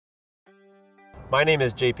My name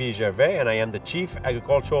is Gervais and I am the Chief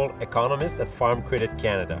Agricultural Economist at Farm Credit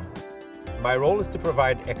Canada. My role is to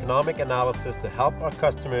provide economic analysis to help our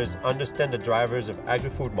customers understand the drivers of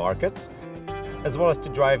agri-food markets, as well as to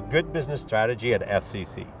drive good business strategy at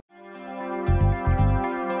FCC.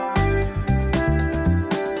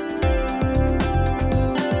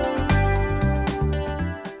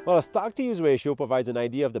 Well, a stock-to-use ratio provides an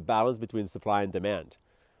idea of the balance between supply and demand.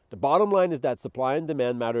 The bottom line is that supply and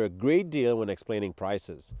demand matter a great deal when explaining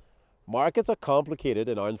prices. Markets are complicated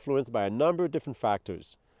and are influenced by a number of different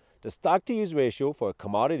factors. The stock-to-use ratio for a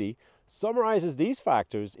commodity summarizes these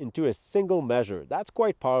factors into a single measure. That's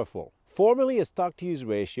quite powerful. Formally, a stock-to-use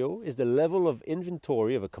ratio is the level of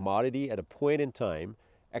inventory of a commodity at a point in time,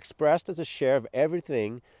 expressed as a share of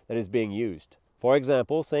everything that is being used. For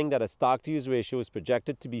example, saying that a stock-to-use ratio is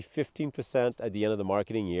projected to be 15% at the end of the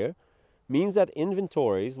marketing year means that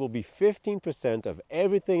inventories will be 15% of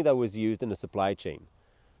everything that was used in the supply chain.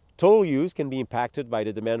 Total use can be impacted by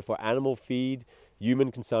the demand for animal feed,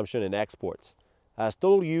 human consumption, and exports. As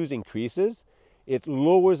total use increases, it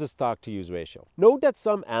lowers the stock-to-use ratio. Note that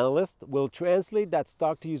some analysts will translate that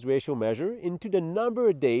stock-to-use ratio measure into the number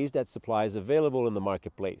of days that supply is available in the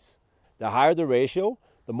marketplace. The higher the ratio,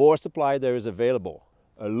 the more supply there is available.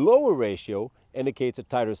 A lower ratio indicates a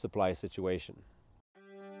tighter supply situation.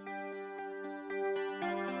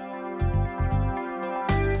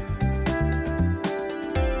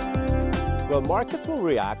 Well, markets will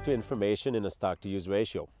react to information in a stock-to-use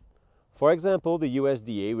ratio. For example, the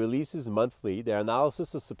USDA releases monthly their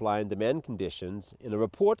analysis of supply and demand conditions in a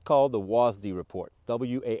report called the WASDE report,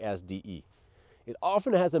 W-A-S-D-E. It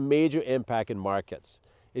often has a major impact in markets.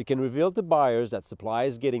 It can reveal to buyers that supply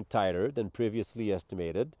is getting tighter than previously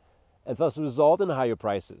estimated and thus result in higher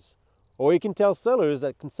prices. Or it can tell sellers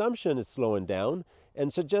that consumption is slowing down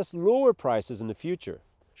and suggest lower prices in the future.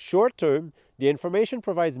 Short term, the information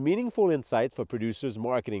provides meaningful insights for producers'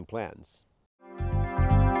 marketing plans.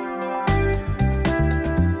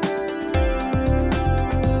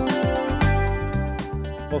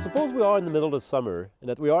 Well, suppose we are in the middle of summer and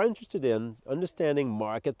that we are interested in understanding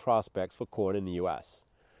market prospects for corn in the U.S.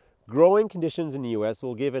 Growing conditions in the U.S.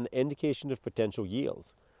 will give an indication of potential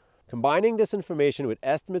yields. Combining this information with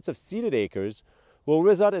estimates of seeded acres will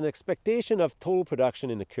result in an expectation of total production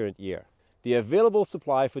in the current year. The available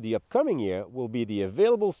supply for the upcoming year will be the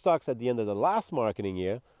available stocks at the end of the last marketing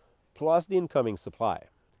year, plus the incoming supply.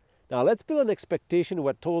 Now let's build an expectation of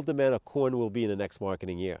what total demand of corn will be in the next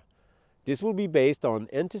marketing year. This will be based on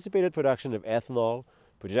anticipated production of ethanol,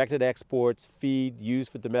 projected exports, feed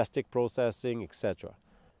used for domestic processing, etc.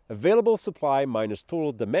 Available supply minus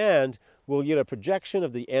total demand will yield a projection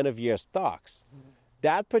of the end-of-year stocks.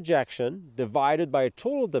 That projection, divided by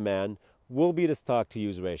total demand, will be the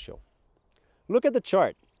stock-to-use ratio. Look at the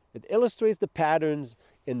chart. It illustrates the patterns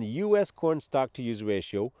in the U.S. corn stock-to-use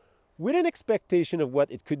ratio with an expectation of what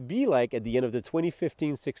it could be like at the end of the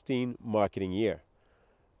 2015-16 marketing year.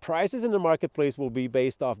 Prices in the marketplace will be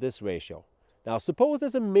based off this ratio. Now, suppose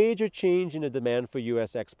there's a major change in the demand for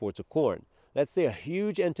U.S. exports of corn. Let's say a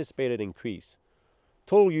huge anticipated increase.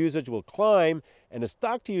 Total usage will climb and the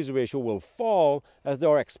stock-to-use ratio will fall as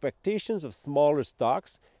there are expectations of smaller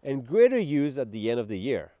stocks and greater use at the end of the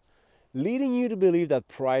year, leading you to believe that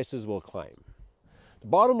prices will climb. The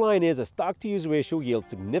bottom line is a stock-to-use ratio yields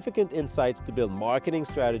significant insights to build marketing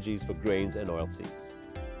strategies for grains and oilseeds.